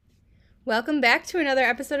Welcome back to another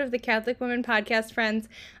episode of the Catholic Women Podcast, friends.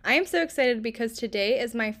 I am so excited because today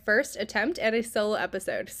is my first attempt at a solo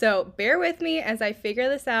episode. So bear with me as I figure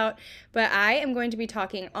this out, but I am going to be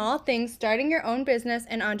talking all things starting your own business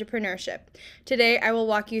and entrepreneurship. Today, I will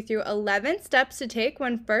walk you through 11 steps to take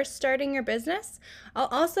when first starting your business. I'll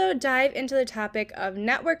also dive into the topic of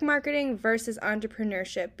network marketing versus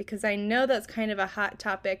entrepreneurship because I know that's kind of a hot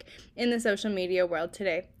topic in the social media world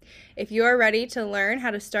today. If you are ready to learn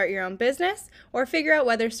how to start your own business or figure out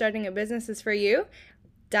whether starting a business is for you,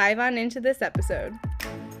 dive on into this episode.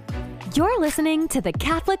 You're listening to the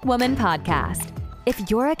Catholic Woman Podcast. If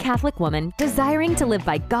you're a Catholic woman desiring to live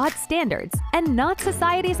by God's standards and not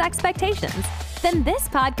society's expectations, then this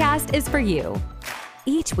podcast is for you.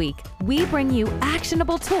 Each week, we bring you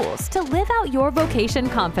actionable tools to live out your vocation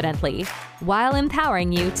confidently, while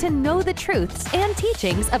empowering you to know the truths and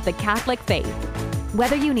teachings of the Catholic faith.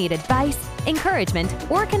 Whether you need advice, encouragement,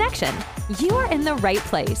 or connection, you are in the right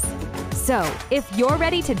place. So, if you're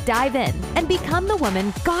ready to dive in and become the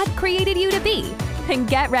woman God created you to be, then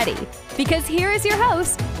get ready, because here is your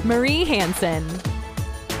host, Marie Hanson.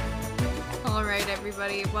 All right,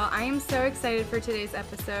 everybody. Well, I am so excited for today's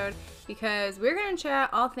episode because we're going to chat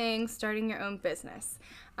all things starting your own business.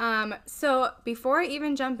 So before I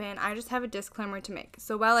even jump in, I just have a disclaimer to make.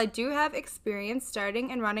 So while I do have experience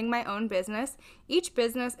starting and running my own business, each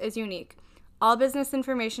business is unique. All business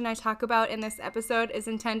information I talk about in this episode is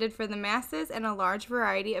intended for the masses and a large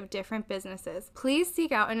variety of different businesses. Please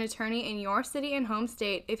seek out an attorney in your city and home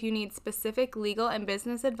state if you need specific legal and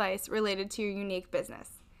business advice related to your unique business.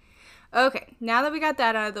 Okay, now that we got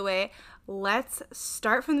that out of the way, let's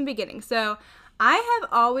start from the beginning. So I have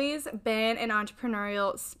always been an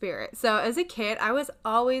entrepreneurial spirit. So as a kid, I was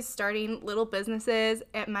always starting little businesses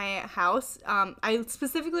at my house. I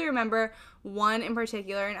specifically remember one in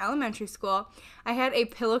particular in elementary school. I had a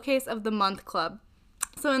pillowcase of the month club.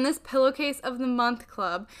 So in this pillowcase of the month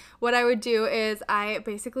club, what I would do is I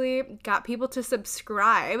basically got people to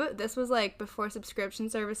subscribe. This was like before subscription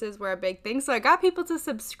services were a big thing. So I got people to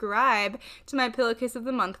subscribe to my pillowcase of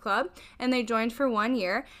the month club, and they joined for 1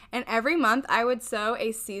 year. And every month I would sew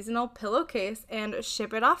a seasonal pillowcase and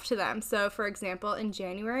ship it off to them. So for example, in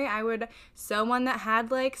January, I would sew one that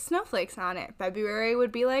had like snowflakes on it. February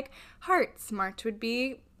would be like hearts. March would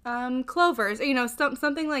be clovers,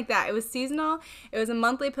 something like that. It was seasonal. It was a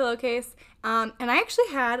monthly pillowcase, and I actually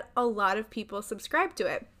had a lot of people subscribe to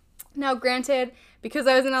it. Now, granted, because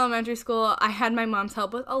I was in elementary school, I had my mom's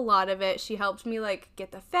help with a lot of it. She helped me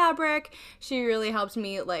get the fabric. She really helped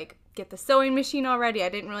me get the sewing machine already. I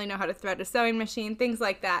didn't really know how to thread a sewing machine, things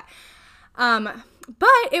like that. But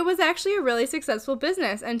it was actually a really successful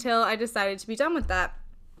business until I decided to be done with that.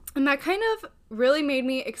 And that kind of really made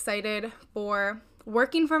me excited for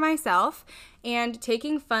working for myself and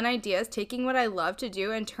taking fun ideas, taking what I love to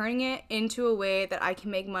do and turning it into a way that I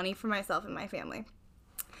can make money for myself and my family.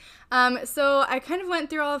 So I kind of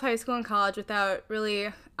went through all of high school and college without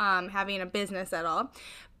really having a business at all.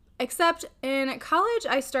 Except in college,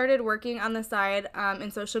 I started working on the side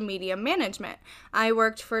in social media management. I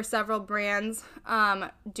worked for several brands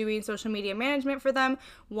doing social media management for them.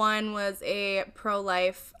 One was a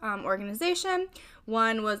pro-life organization.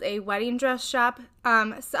 One was a wedding dress shop.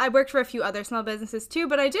 So I worked for a few other small businesses too,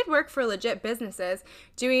 but I did work for legit businesses,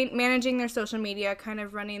 managing their social media, kind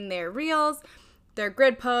of running their reels, their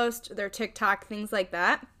grid post, their TikTok, things like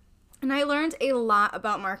that. And I learned a lot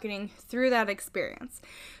about marketing through that experience.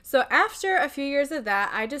 So after a few years of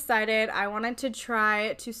that, I decided I wanted to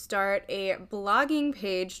try to start a blogging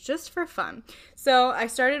page just for fun. So I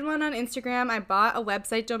started one on Instagram. I bought a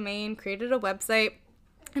website domain, created a website,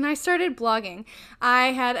 and I started blogging. I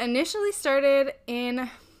had initially started in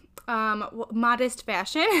modest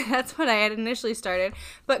fashion. That's what I had initially started,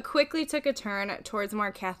 but quickly took a turn towards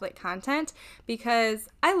more Catholic content because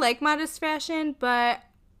I like modest fashion, but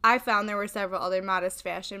I found there were several other modest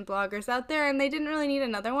fashion bloggers out there and they didn't really need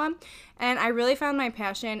another one. And I really found my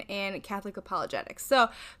passion in Catholic apologetics. So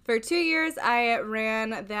for 2 years, I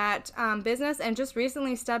ran that business and just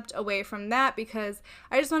recently stepped away from that because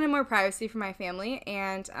I just wanted more privacy for my family.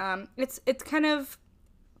 And it's kind of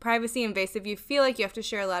privacy invasive. You feel like you have to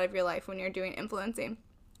share a lot of your life when you're doing influencing.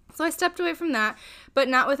 So I stepped away from that, but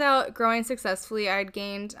not without growing successfully. I'd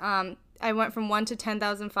gained I went from 1 to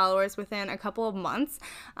 10,000 followers within a couple of months.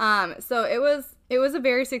 So it was a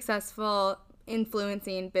very successful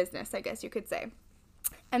influencing business, I guess you could say.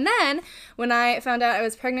 And then when I found out I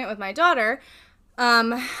was pregnant with my daughter,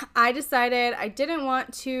 I decided I didn't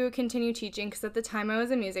want to continue teaching because at the time I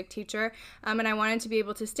was a music teacher, and I wanted to be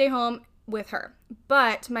able to stay home with her.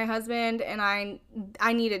 But my husband and I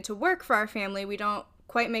needed to work for our family. We don't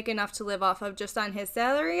quite make enough to live off of just on his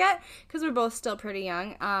salary yet, because we're both still pretty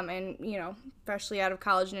young and, freshly out of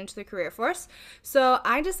college and into the career force. So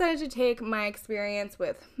I decided to take my experience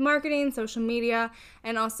with marketing, social media,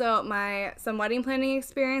 and also some wedding planning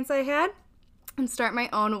experience I had, and start my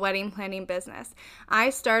own wedding planning business. I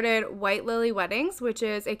started White Lily Weddings, which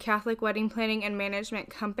is a Catholic wedding planning and management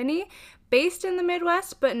company based in the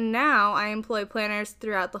Midwest, but now I employ planners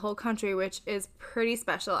throughout the whole country, which is pretty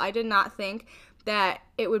special. I did not think that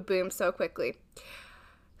it would boom so quickly.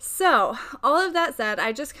 So, all of that said,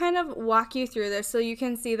 I just kind of walk you through this so you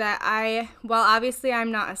can see that while obviously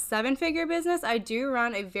I'm not a 7-figure business, I do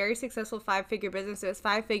run a very successful 5-figure business. It was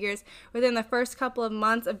 5 figures within the first couple of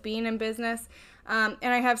months of being in business, and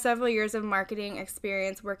I have several years of marketing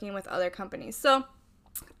experience working with other companies. So,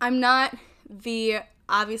 I'm not the,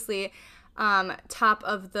 obviously, top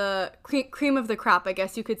of the cream of the crop, I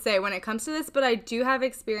guess you could say, when it comes to this, but I do have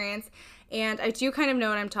experience and I do kind of know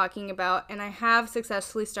what I'm talking about, and I have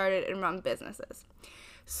successfully started and run businesses.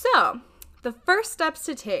 So the first steps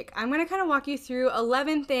to take, I'm going to kind of walk you through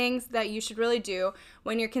 11 things that you should really do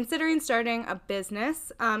when you're considering starting a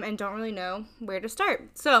business and don't really know where to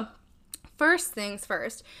start. So first things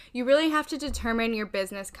first, you really have to determine your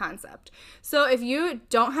business concept. So if you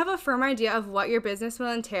don't have a firm idea of what your business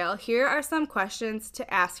will entail, here are some questions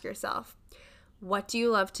to ask yourself. What do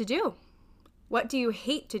you love to do? What do you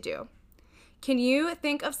hate to do? Can you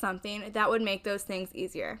think of something that would make those things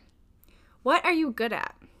easier? What are you good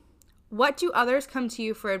at? What do others come to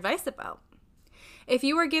you for advice about? If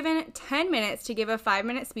you were given 10 minutes to give a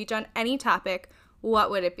 5-minute speech on any topic,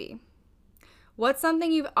 what would it be? What's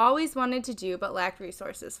something you've always wanted to do but lacked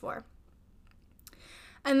resources for?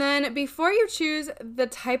 And then before you choose the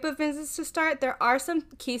type of business to start, there are some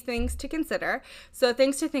key things to consider. So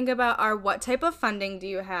things to think about are, what type of funding do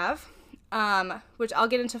you have? Which I'll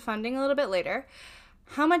get into funding a little bit later.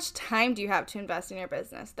 How much time do you have to invest in your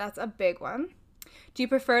business? That's a big one. Do you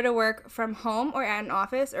prefer to work from home or at an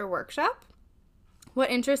office or workshop? What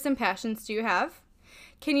interests and passions do you have?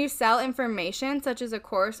 Can you sell information such as a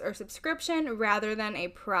course or subscription rather than a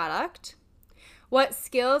product? What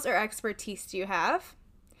skills or expertise do you have?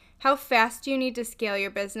 How fast do you need to scale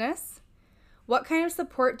your business? What kind of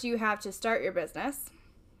support do you have to start your business?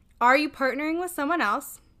 Are you partnering with someone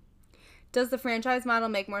else? Does the franchise model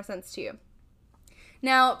make more sense to you?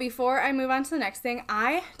 Now, before I move on to the next thing,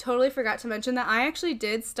 I totally forgot to mention that I actually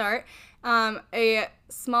did start a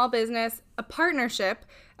small business, a partnership.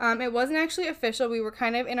 It wasn't actually official. We were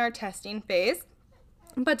kind of in our testing phase,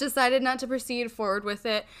 but decided not to proceed forward with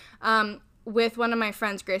it. With one of my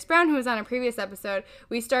friends, Grace Brown, who was on a previous episode,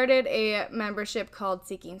 we started a membership called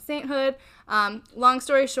Seeking Sainthood. Long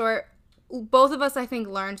story short, both of us, I think,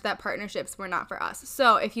 learned that partnerships were not for us.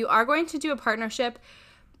 So if you are going to do a partnership,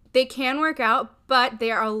 they can work out, but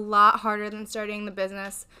they are a lot harder than starting the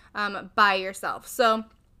business by yourself. So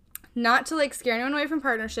not to scare anyone away from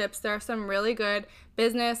partnerships, there are some really good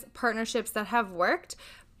business partnerships that have worked,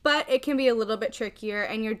 but it can be a little bit trickier,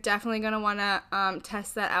 and you're definitely going to want to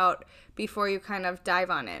test that out before you kind of dive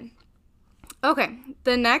on in. Okay,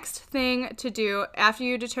 the next thing to do after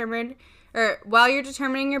you determine, or while you're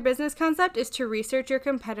determining your business concept, is to research your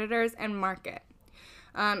competitors and market.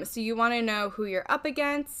 So you want to know who you're up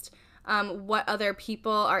against, what other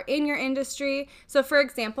people are in your industry. So for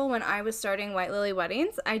example, when I was starting White Lily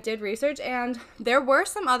Weddings, I did research, and there were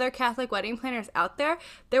some other Catholic wedding planners out there.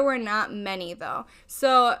 There were not many though.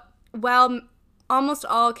 So while almost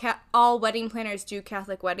all wedding planners do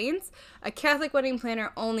Catholic weddings, a Catholic wedding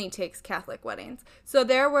planner only takes Catholic weddings. So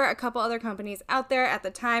there were a couple other companies out there at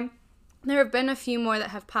the time. There have been a few more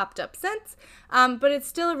that have popped up since, but it's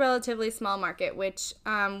still a relatively small market, which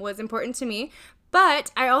was important to me.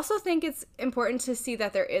 But I also think it's important to see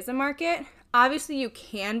that there is a market. Obviously, you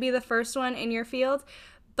can be the first one in your field,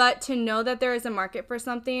 but to know that there is a market for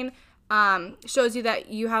something shows you that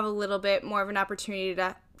you have a little bit more of an opportunity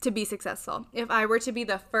to be successful. If I were to be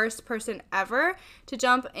the first person ever to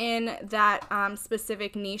jump in that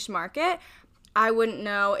specific niche market, I wouldn't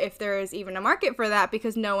know if there is even a market for that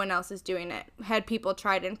because no one else is doing it. Had people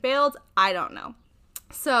tried and failed? I don't know.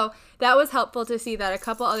 So that was helpful to see that a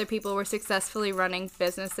couple other people were successfully running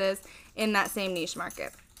businesses in that same niche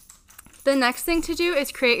market. The next thing to do is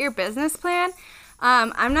create your business plan.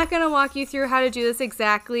 I'm not going to walk you through how to do this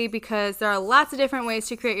exactly because there are lots of different ways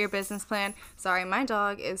to create your business plan. Sorry, my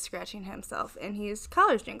dog is scratching himself and he's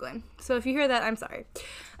collars jingling. So if you hear that, I'm sorry.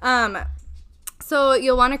 So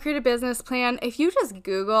you'll want to create a business plan. If you just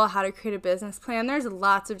Google how to create a business plan, there's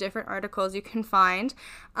lots of different articles you can find.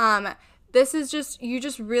 This is you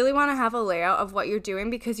just really want to have a layout of what you're doing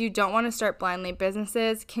because you don't want to start blindly.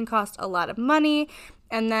 Businesses can cost a lot of money,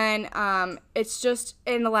 And then it's just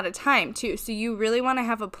in a lot of time too. So you really want to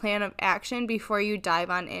have a plan of action before you dive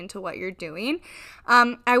on into what you're doing.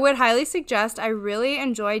 I would highly suggest, I really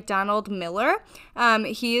enjoy Donald Miller.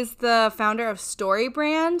 He is the founder of Story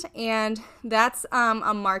Brand, and that's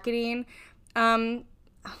a marketing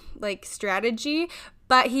strategy.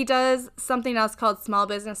 But he does something else called Small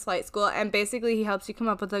Business Flight School, and basically he helps you come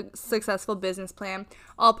up with a successful business plan,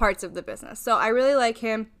 all parts of the business. So I really like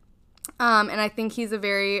him. And I think he's a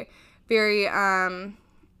very, very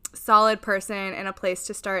solid person and a place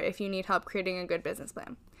to start if you need help creating a good business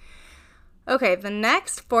plan. Okay, the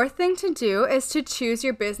next fourth thing to do is to choose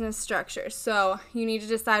your business structure. So you need to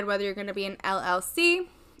decide whether you're going to be an LLC,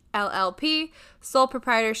 LLP, sole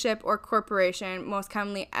proprietorship, or corporation, most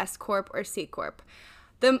commonly S Corp or C Corp.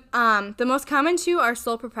 The most common two are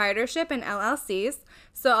sole proprietorship and LLCs.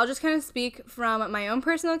 So I'll just kind of speak from my own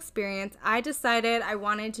personal experience. I decided I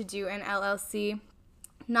wanted to do an LLC,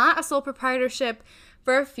 not a sole proprietorship,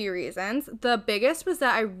 for a few reasons. The biggest was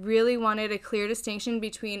that I really wanted a clear distinction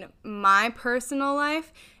between my personal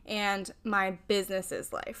life and my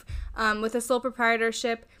business's life. With a sole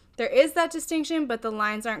proprietorship, there is that distinction, but the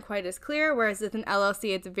lines aren't quite as clear, whereas with an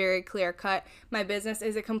LLC, it's very clear cut. My business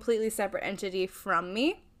is a completely separate entity from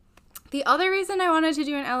me. The other reason I wanted to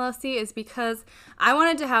do an LLC is because I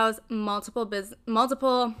wanted to house multiple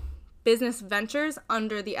business ventures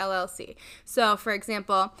under the LLC. So, for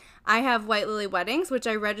example, I have White Lily Weddings, which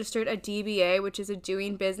I registered a DBA, which is a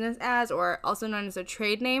doing business as, or also known as a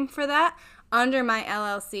trade name for that, under my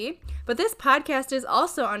LLC. But this podcast is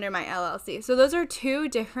also under my LLC. So those are two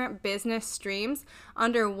different business streams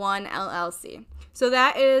under one LLC. So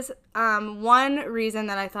that is one reason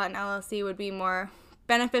that I thought an LLC would be more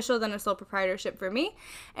beneficial than a sole proprietorship for me.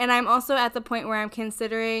 And I'm also at the point where I'm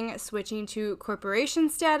considering switching to corporation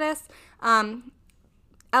status.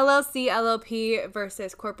 LLC, LLP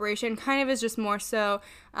versus corporation kind of is just more so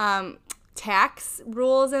tax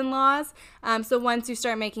rules and laws. So once you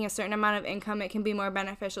start making a certain amount of income, it can be more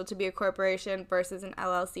beneficial to be a corporation versus an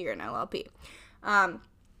LLC or an LLP.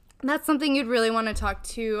 That's something you'd really want to talk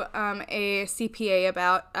to a CPA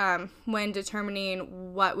about when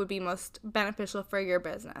determining what would be most beneficial for your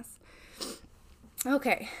business.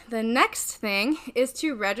 Okay, the next thing is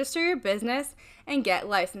to register your business and get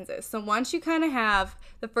licenses. So once you kind of have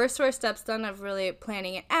the first 4 steps done of really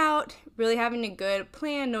planning it out, really having a good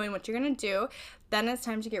plan, knowing what you're going to do, then it's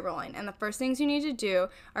time to get rolling. And the first things you need to do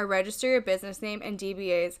are register your business name and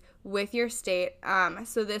DBAs with your state.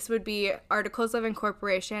 So this would be articles of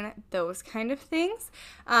incorporation, those kind of things.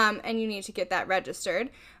 And you need to get that registered.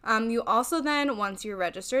 You also then, once you're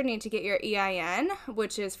registered, need to get your EIN,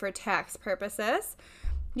 which is for tax purposes.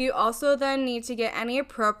 You also then need to get any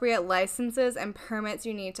appropriate licenses and permits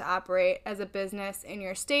you need to operate as a business in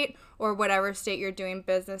your state or whatever state you're doing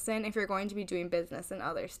business in if you're going to be doing business in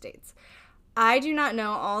other states. I do not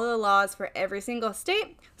know all the laws for every single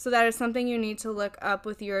state, so that is something you need to look up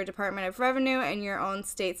with your Department of Revenue and your own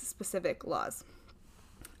state's specific laws.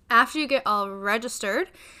 After you get all registered,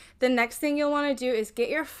 the next thing you'll want to do is get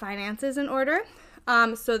your finances in order.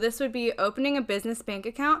 So this would be opening a business bank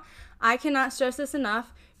account. I cannot stress this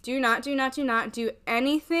enough. Do not do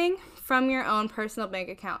anything from your own personal bank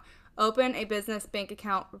account. Open a business bank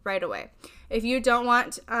account right away. If you don't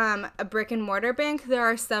want a brick and mortar bank, there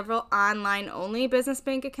are several online only business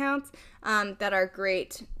bank accounts that are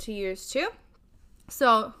great to use too.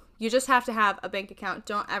 So you just have to have a bank account.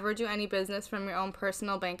 Don't ever do any business from your own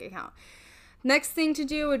personal bank account. Next thing to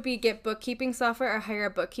do would be get bookkeeping software or hire a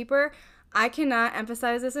bookkeeper. I cannot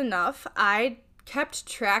emphasize this enough. I kept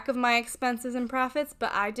track of my expenses and profits,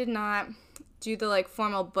 but I did not do the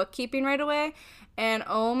formal bookkeeping right away. And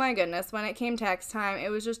oh my goodness, when it came tax time, it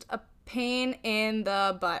was just a pain in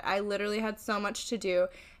the butt. I literally had so much to do.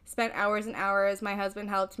 Spent hours and hours. My husband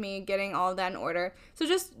helped me getting all of that in order. So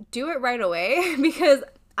just do it right away because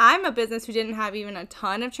I'm a business who didn't have even a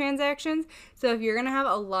ton of transactions. So if you're going to have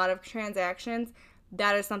a lot of transactions,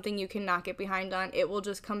 that is something you cannot get behind on. It will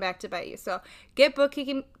just come back to bite you. So get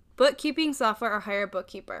bookkeeping software or hire a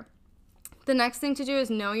bookkeeper. The next thing to do is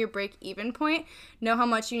know your break-even point, know how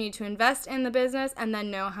much you need to invest in the business, and then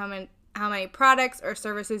know how many products or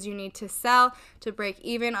services you need to sell to break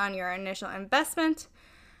even on your initial investment.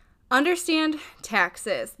 Understand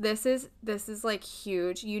taxes. This is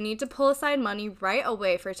huge. You need to pull aside money right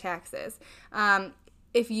away for taxes.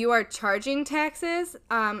 If you are charging taxes,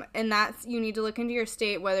 and that's, you need to look into your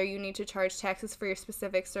state whether you need to charge taxes for your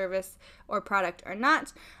specific service or product or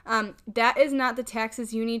not. That is not the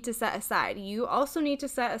taxes you need to set aside. You also need to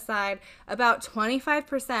set aside about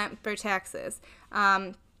 25% for taxes.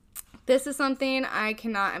 This is something I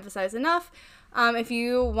cannot emphasize enough. If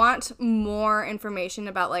you want more information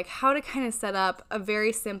about like how to kind of set up a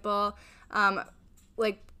very simple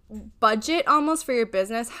like budget almost for your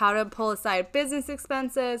business, how to pull aside business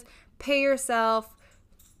expenses, pay yourself,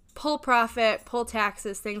 pull profit, pull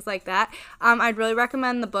taxes, things like that, I'd really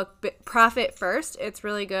recommend the book Profit First. It's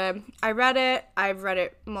really good. I've read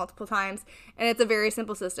it multiple times, and it's a very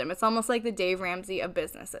simple system. It's almost like the Dave Ramsey of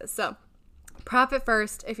businesses. So Profit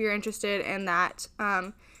First, if you're interested in that,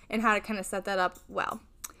 and how to kind of set that up well.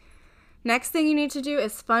 Next thing you need to do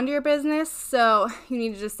is fund your business. So you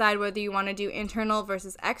need to decide whether you want to do internal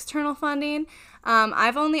versus external funding.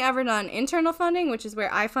 I've only ever done internal funding, which is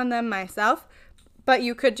where I fund them myself. But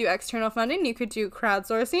you could do external funding. You could do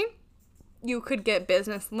crowdsourcing. You could get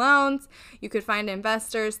business loans. You could find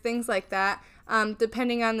investors, things like that.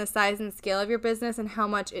 Depending on the size and scale of your business and how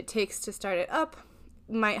much it takes to start it up,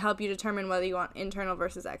 might help you determine whether you want internal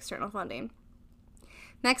versus external funding.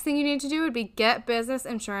 Next thing you need to do would be get business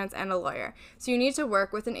insurance and a lawyer. So you need to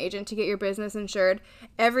work with an agent to get your business insured.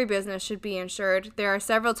 Every business should be insured. There are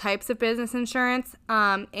several types of business insurance,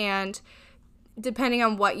 and depending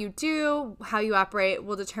on what you do, how you operate,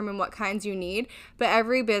 will determine what kinds you need. But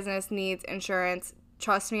every business needs insurance.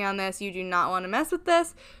 Trust me on this. You do not want to mess with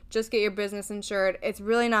this. Just get your business insured. It's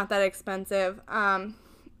really not that expensive.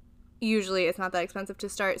 Usually it's not that expensive to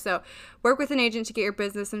start. So work with an agent to get your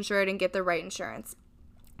business insured and get the right insurance.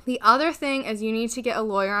 The other thing is you need to get a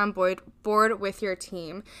lawyer on board with your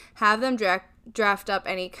team. Have them draft up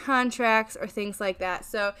any contracts or things like that.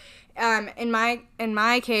 So in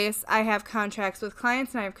my case, I have contracts with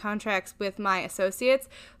clients and I have contracts with my associates.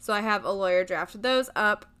 So I have a lawyer draft those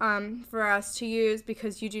up for us to use,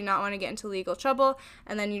 because you do not want to get into legal trouble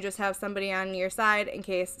and then you just have somebody on your side in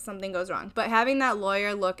case something goes wrong. But having that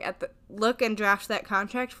lawyer look and draft that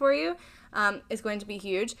contract for you is going to be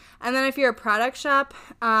huge. And then if you're a product shop,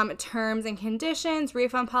 terms and conditions,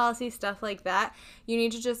 refund policy, stuff like that, you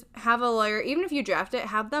need to just have a lawyer, even if you draft it,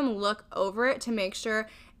 have them look over it to make sure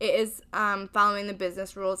it is following the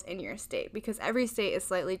business rules in your state, because every state is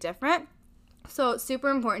slightly different. So it's super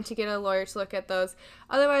important to get a lawyer to look at those.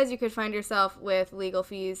 Otherwise, you could find yourself with legal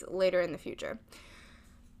fees later in the future.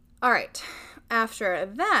 All right. After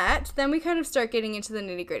that, then we kind of start getting into the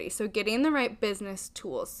nitty gritty. So getting the right business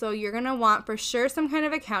tools. So you're going to want for sure some kind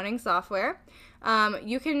of accounting software.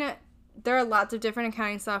 There are lots of different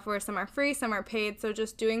accounting software. Some are free, some are paid. So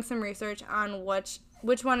just doing some research on which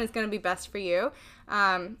one is going to be best for you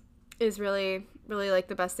is really, really like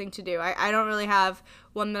the best thing to do. I don't really have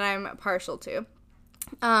one that I'm partial to.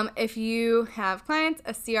 If you have clients,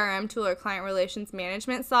 a CRM tool or client relations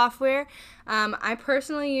management software. I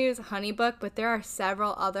personally use HoneyBook, but there are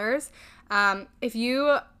several others. If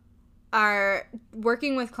you are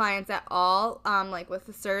working with clients at all, like with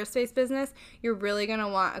a service-based business, you're really going to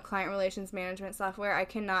want a client relations management software. I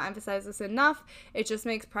cannot emphasize this enough. It just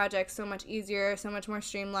makes projects so much easier, so much more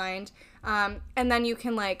streamlined. And then you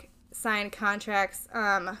can like sign contracts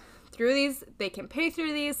through these. They can pay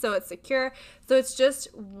through these, so it's secure. So it's just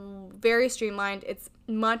very streamlined. It's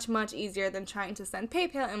much, much easier than trying to send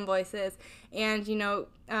PayPal invoices and,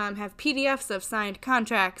 have PDFs of signed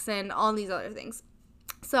contracts and all these other things.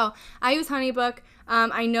 So I use HoneyBook.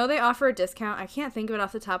 I know they offer a discount. I can't think of it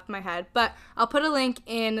off the top of my head, but I'll put a link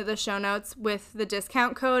in the show notes with the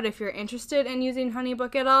discount code if you're interested in using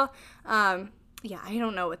HoneyBook at all. I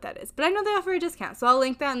don't know what that is, but I know they offer a discount, so I'll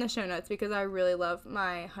link that in the show notes because I really love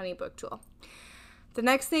my HoneyBook tool. The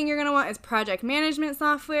next thing you're going to want is project management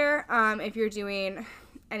software. If you're doing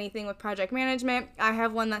anything with project management, I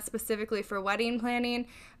have one that's specifically for wedding planning.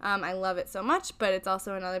 I love it so much, but it's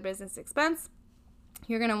also another business expense.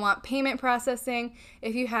 You're going to want payment processing.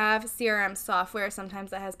 If you have CRM software, sometimes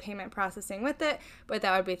that has payment processing with it, but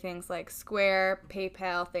that would be things like Square,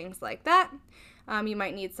 PayPal, things like that. You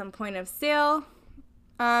might need some point of sale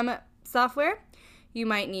software. You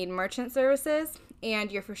might need merchant services,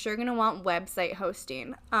 and you're for sure going to want website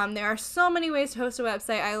hosting. There are so many ways to host a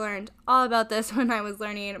website. I learned all about this when I was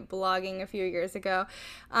learning blogging a few years ago.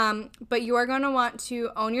 But you are going to want to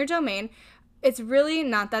own your domain. It's really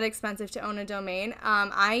not that expensive to own a domain.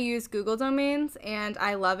 I use Google domains, and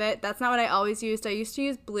I love it. That's not what I always used. I used to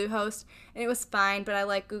use Bluehost, and it was fine, but I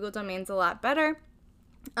like Google domains a lot better.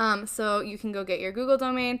 So you can go get your Google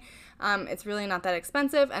domain. It's really not that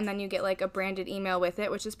expensive, and then you get like a branded email with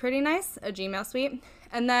it, which is pretty nice, a Gmail suite.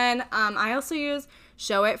 And then I also use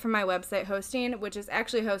Showit for my website hosting, which is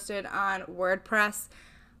actually hosted on WordPress.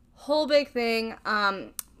 Whole big thing.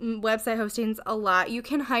 Website hosting's a lot. You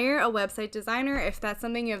can hire a website designer if that's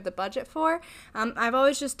something you have the budget for. I've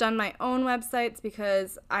always just done my own websites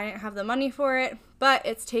because I didn't have the money for it, but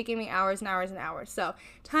it's taking me hours and hours and hours. So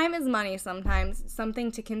time is money sometimes,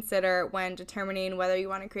 something to consider when determining whether you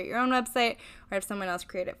want to create your own website or have someone else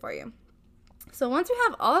create it for you. So once you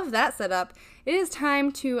have all of that set up, it is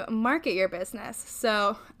time to market your business.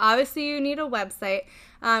 So obviously you need a website,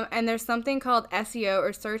 and there's something called SEO,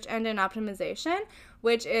 or search engine optimization,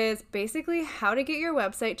 which is basically how to get your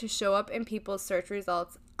website to show up in people's search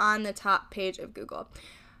results on the top page of Google.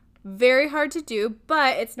 Very hard to do,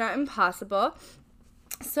 but it's not impossible.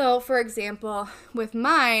 So for example, with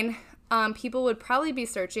mine, people would probably be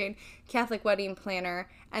searching Catholic wedding planner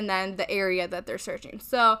and then the area that they're searching.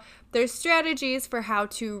 So there's strategies for how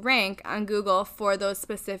to rank on Google for those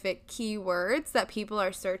specific keywords that people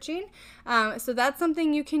are searching. So that's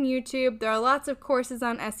something you can YouTube. There are lots of courses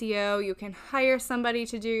on SEO. You can hire somebody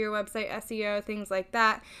to do your website SEO, things like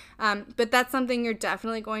that. But that's something you're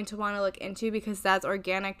definitely going to want to look into because that's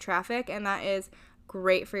organic traffic and that is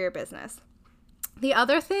great for your business. The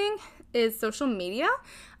other thing is social media.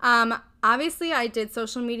 Obviously, I did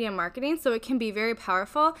social media marketing, so it can be very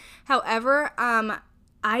powerful. However,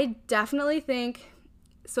 I definitely think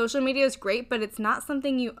social media is great, but it's not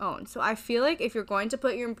something you own. So I feel like if you're going to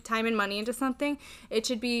put your time and money into something, it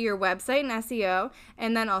should be your website and SEO,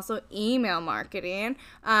 and then also email marketing.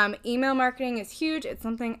 Email marketing is huge. It's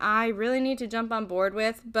something I really need to jump on board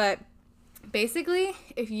with, but basically,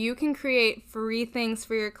 if you can create free things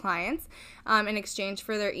for your clients in exchange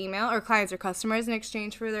for their email, or clients or customers in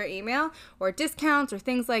exchange for their email, or discounts or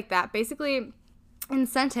things like that, basically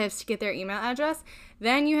incentives to get their email address,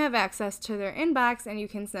 then you have access to their inbox and you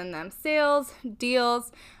can send them sales,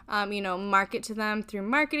 deals, market to them through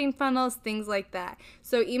marketing funnels, things like that.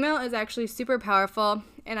 So email is actually super powerful,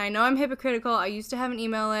 and I know I'm hypocritical. I used to have an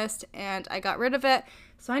email list and I got rid of it.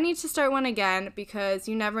 So I need to start one again because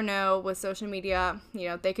you never know with social media,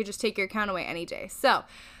 they could just take your account away any day. So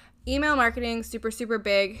email marketing, super, super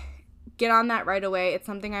big. Get on that right away. It's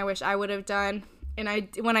something I wish I would have done. And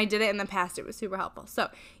when I did it in the past, it was super helpful.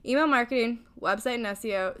 So email marketing, website and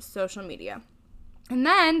SEO, social media. And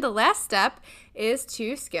then the last step is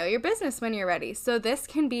to scale your business when you're ready. So this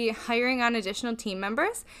can be hiring on additional team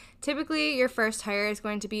members. Typically, your first hire is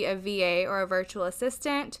going to be a VA or a virtual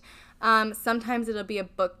assistant. Sometimes it'll be a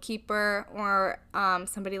bookkeeper or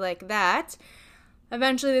somebody like that.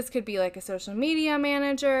 Eventually, this could be like a social media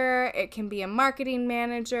manager. It can be a marketing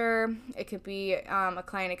manager. It could be a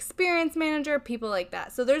client experience manager, people like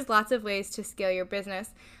that. So there's lots of ways to scale your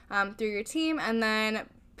business through your team, and then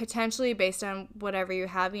potentially based on whatever you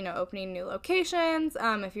have, opening new locations.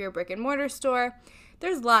 If you're a brick and mortar store,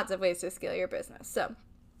 there's lots of ways to scale your business. So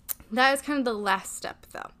that is kind of the last step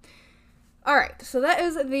though. All right, so that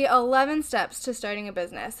is the 11 steps to starting a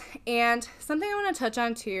business. And something I want to touch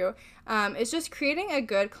on too is just creating a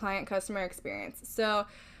good client-customer experience. So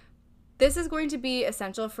this is going to be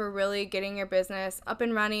essential for really getting your business up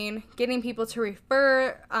and running, getting people to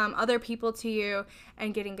refer other people to you,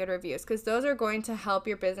 and getting good reviews, because those are going to help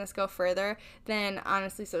your business go further than,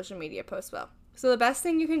 honestly, social media posts will. So the best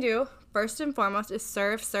thing you can do, first and foremost, is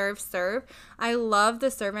serve, serve, serve. I love the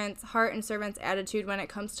servant's heart and servant's attitude when it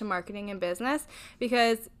comes to marketing and business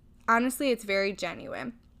because, honestly, it's very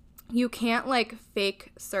genuine. You can't,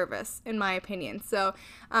 fake service, in my opinion. So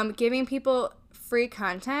giving people free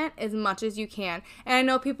content as much as you can. And I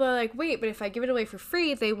know people are like, wait, but if I give it away for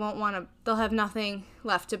free, they'll have nothing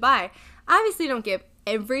left to buy. Obviously, don't give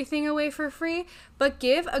everything away for free, but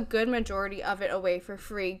give a good majority of it away for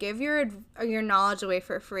free. Give your knowledge away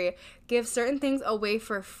for free. Give certain things away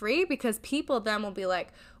for free because people then will be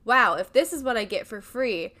like, wow, if this is what I get for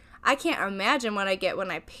free, I can't imagine what I get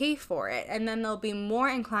when I pay for it. And then they'll be more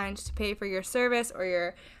inclined to pay for your service or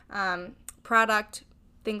your product,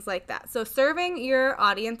 things like that. So serving your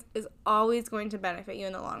audience is always going to benefit you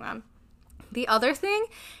in the long run. The other thing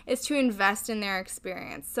is to invest in their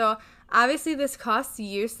experience. So obviously this costs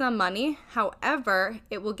you some money. However,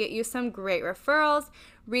 it will get you some great referrals,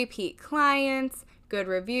 repeat clients, good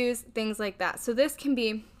reviews, things like that. So this can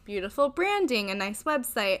be beautiful branding, a nice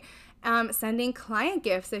website, sending client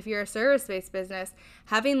gifts if you're a service-based business,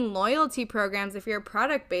 having loyalty programs if you're a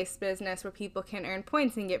product-based business where people can earn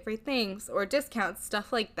points and get free things or discounts,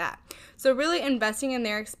 stuff like that. So really investing in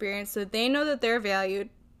their experience so they know that they're valued,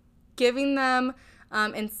 giving them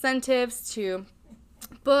incentives to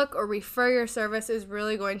book or refer your service is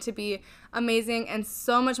really going to be amazing and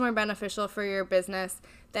so much more beneficial for your business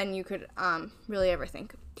than you could really ever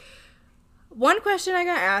think. One question I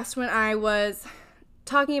got asked when I was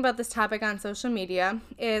talking about this topic on social media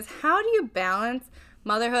is, how do you balance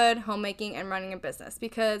motherhood, homemaking, and running a business?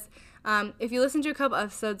 Because if you listened to a couple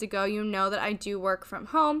episodes ago, you know that I do work from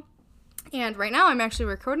home. And right now I'm actually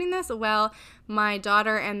recording this while my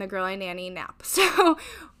daughter and the girl I nanny nap. So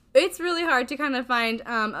it's really hard to kind of find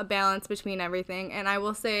a balance between everything. And I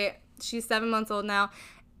will say she's 7 months old now.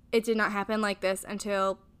 It did not happen like this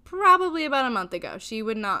until probably about a month ago. She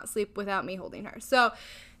would not sleep without me holding her. So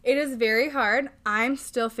it is very hard. I'm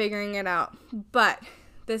still figuring it out. But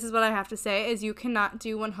this is what I have to say is you cannot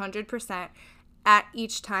do 100% at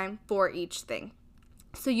each time for each thing.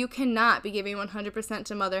 So you cannot be giving 100%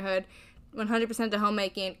 to motherhood, 100% to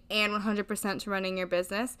homemaking, and 100% to running your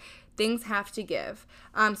business. Things have to give.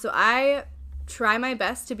 So I try my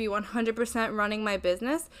best to be 100% running my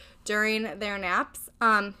business during their naps.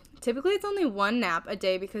 Typically it's only one nap a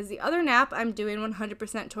day because the other nap I'm doing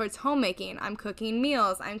 100% towards homemaking. I'm cooking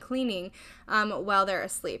meals, I'm cleaning while they're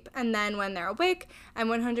asleep. And then when they're awake, I'm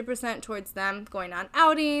 100% towards them, going on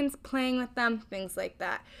outings, playing with them, things like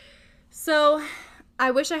that. So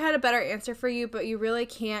I wish I had a better answer for you, but you really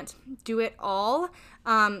can't do it all.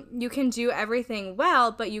 You can do everything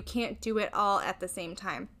well, but you can't do it all at the same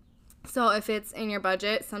time. So if it's in your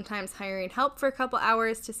budget, sometimes hiring help for a couple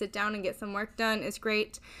hours to sit down and get some work done is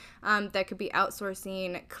great. That could be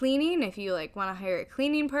outsourcing cleaning if you want to hire a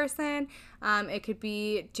cleaning person. It could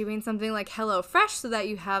be doing something like HelloFresh so that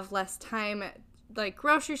you have less time like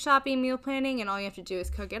grocery shopping, meal planning, and all you have to do is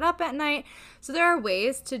cook it up at night. So there are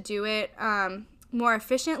ways to do it more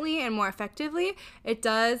efficiently and more effectively. It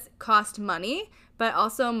does cost money, but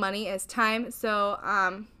also money is time. So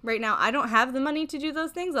right now I don't have the money to do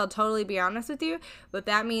those things. I'll totally be honest with you, but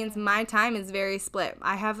that means my time is very split.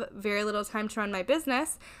 I have very little time to run my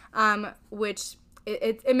business, which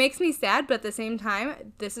it makes me sad, but at the same time,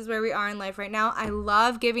 this is where we are in life right now. I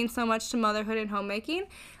love giving so much to motherhood and homemaking,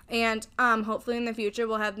 and hopefully in the future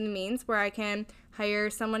we'll have the means where I can hire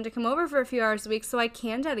someone to come over for a few hours a week so I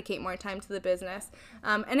can dedicate more time to the business.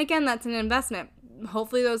 And again, that's an investment.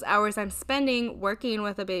 Hopefully those hours I'm spending working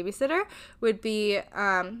with a babysitter would be,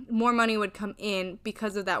 more money would come in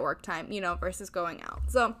because of that work time, versus going out.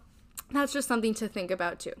 So that's just something to think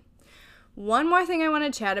about too. One more thing I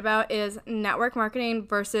want to chat about is network marketing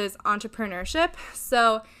versus entrepreneurship.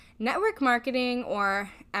 So network marketing or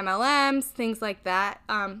MLMs, things like that.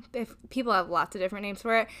 If people have lots of different names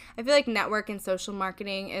for it. I feel like network and social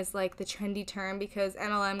marketing is like the trendy term because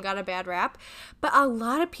MLM got a bad rap. But a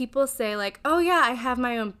lot of people say oh yeah, I have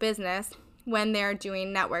my own business when they're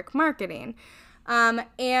doing network marketing.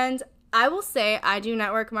 And I will say I do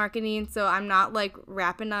network marketing, so I'm not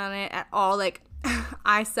rapping on it at all.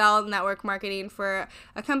 I sell network marketing for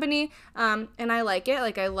a company, and I like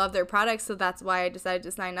it. I love their products, so that's why I decided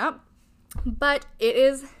to sign up. But it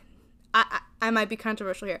is, I might be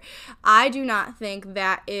controversial here. I do not think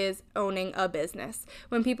that is owning a business.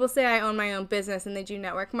 When people say I own my own business and they do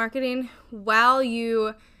network marketing, while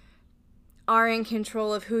you are in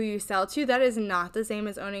control of who you sell to, that is not the same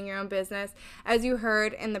as owning your own business. As you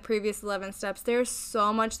heard in the previous 11 steps, there's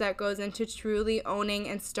so much that goes into truly owning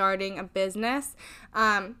and starting a business.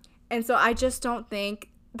 And so I just don't think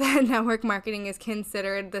that network marketing is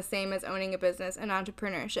considered the same as owning a business and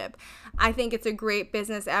entrepreneurship. I think it's a great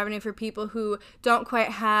business avenue for people who don't quite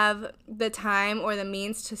have the time or the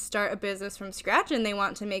means to start a business from scratch and they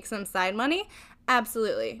want to make some side money.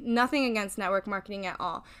 Absolutely. Nothing against network marketing at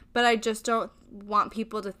all. But I just don't want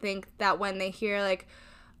people to think that when they hear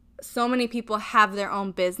so many people have their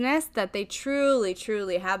own business, that they truly,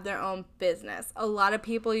 truly have their own business. A lot of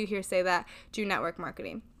people you hear say that do network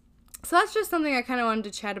marketing. So that's just something I kind of wanted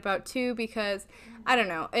to chat about too because, I don't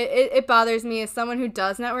know, it bothers me as someone who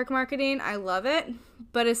does network marketing. I love it.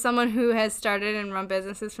 But as someone who has started and run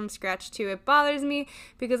businesses from scratch too, it bothers me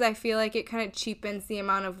because I feel like it kind of cheapens the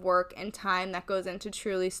amount of work and time that goes into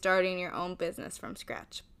truly starting your own business from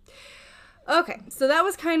scratch. Okay, so that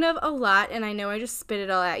was kind of a lot, and I know I just spit it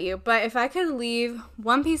all at you, but if I could leave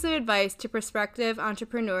one piece of advice to prospective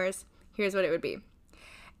entrepreneurs, here's what it would be.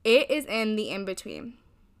 It is in the in-between.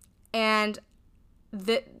 And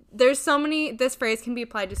there's so many, this phrase can be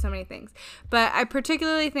applied to so many things, but I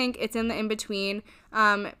particularly think it's in the in-between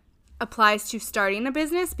applies to starting a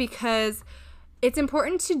business because it's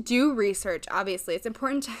important to do research, obviously. It's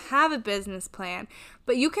important to have a business plan,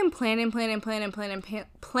 but you can plan and plan and plan and plan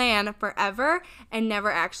and plan forever and never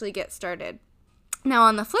actually get started. Now,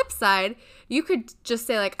 on the flip side, you could just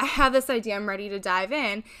say, I have this idea, I'm ready to dive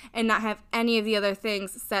in, and not have any of the other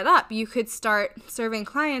things set up. You could start serving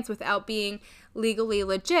clients without being, legally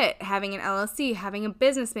legit, having an LLC, having a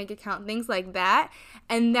business bank account, things like that.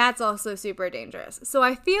 And that's also super dangerous. So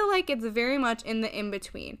I feel like it's very much in the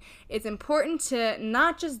in-between. It's important to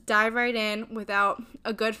not just dive right in without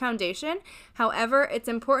a good foundation. However, it's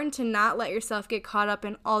important to not let yourself get caught up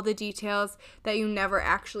in all the details that you never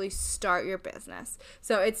actually start your business.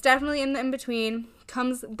 So it's definitely in the in-between.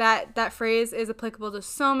 That phrase is applicable to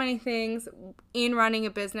so many things in running a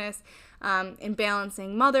business, in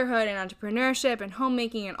balancing motherhood and entrepreneurship and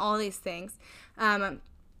homemaking and all these things.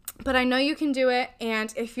 But I know you can do it,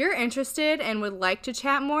 and if you're interested and would like to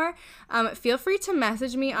chat more, feel free to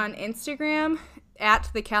message me on Instagram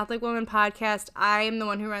at the Catholic Woman Podcast. I am the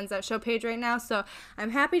one who runs that show page right now, so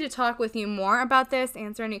I'm happy to talk with you more about this,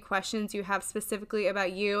 answer any questions you have specifically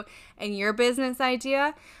about you and your business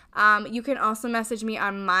idea. You can also message me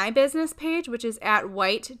on my business page, which is at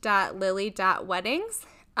white.lily.weddings.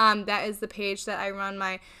 That is the page that I run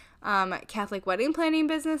my Catholic wedding planning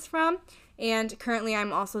business from. And currently,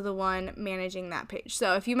 I'm also the one managing that page.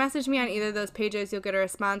 So if you message me on either of those pages, you'll get a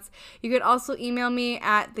response. You could also email me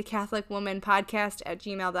at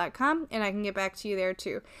thecatholicwomanpodcast@gmail.com, and I can get back to you there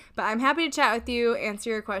too. But I'm happy to chat with you, answer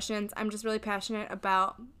your questions. I'm just really passionate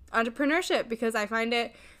about entrepreneurship because I find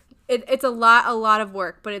it's a lot of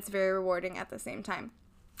work, but it's very rewarding at the same time.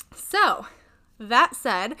 So that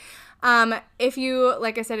said, if you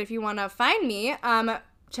want to find me,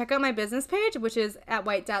 check out my business page, which is at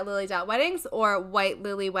white.lily.weddings or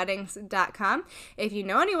whitelillyweddings.com. If you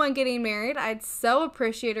know anyone getting married, I'd so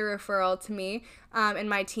appreciate a referral to me and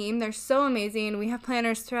my team. They're so amazing. We have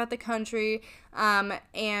planners throughout the country,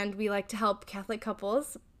 and we like to help Catholic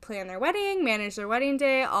couples plan their wedding, manage their wedding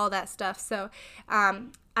day, all that stuff. So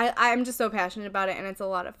I'm just so passionate about it, and it's a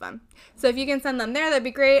lot of fun. So if you can send them there, that'd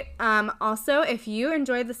be great. Also, if you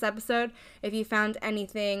enjoyed this episode, if you found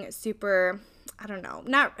anything super, I don't know,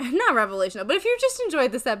 not revelational, but if you just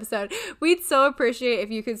enjoyed this episode, we'd so appreciate if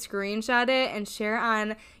you could screenshot it and share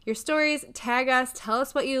on your stories, tag us, tell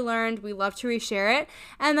us what you learned. We love to reshare it.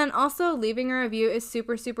 And then also leaving a review is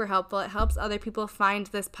super, super helpful. It helps other people find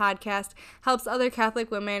this podcast, helps other Catholic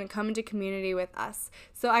women come into community with us.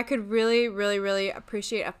 So I could really, really, really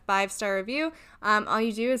appreciate a 5-star review. All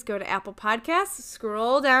you do is go to Apple Podcasts,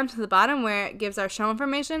 scroll down to the bottom where it gives our show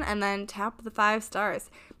information, and then tap the 5 stars.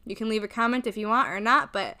 You can leave a comment if you want or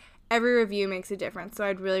not, but every review makes a difference, so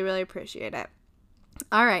I'd really, really appreciate it.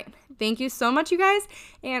 All right. Thank you so much, you guys,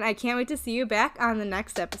 and I can't wait to see you back on the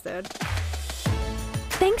next episode.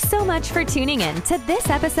 Thanks so much for tuning in to this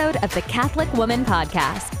episode of the Catholic Woman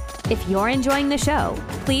Podcast. If you're enjoying the show,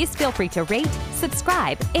 please feel free to rate,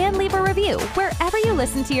 subscribe, and leave a review wherever you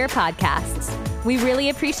listen to your podcasts. We really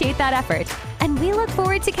appreciate that effort, and we look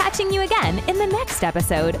forward to catching you again in the next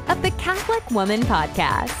episode of the Catholic Woman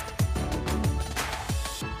Podcast.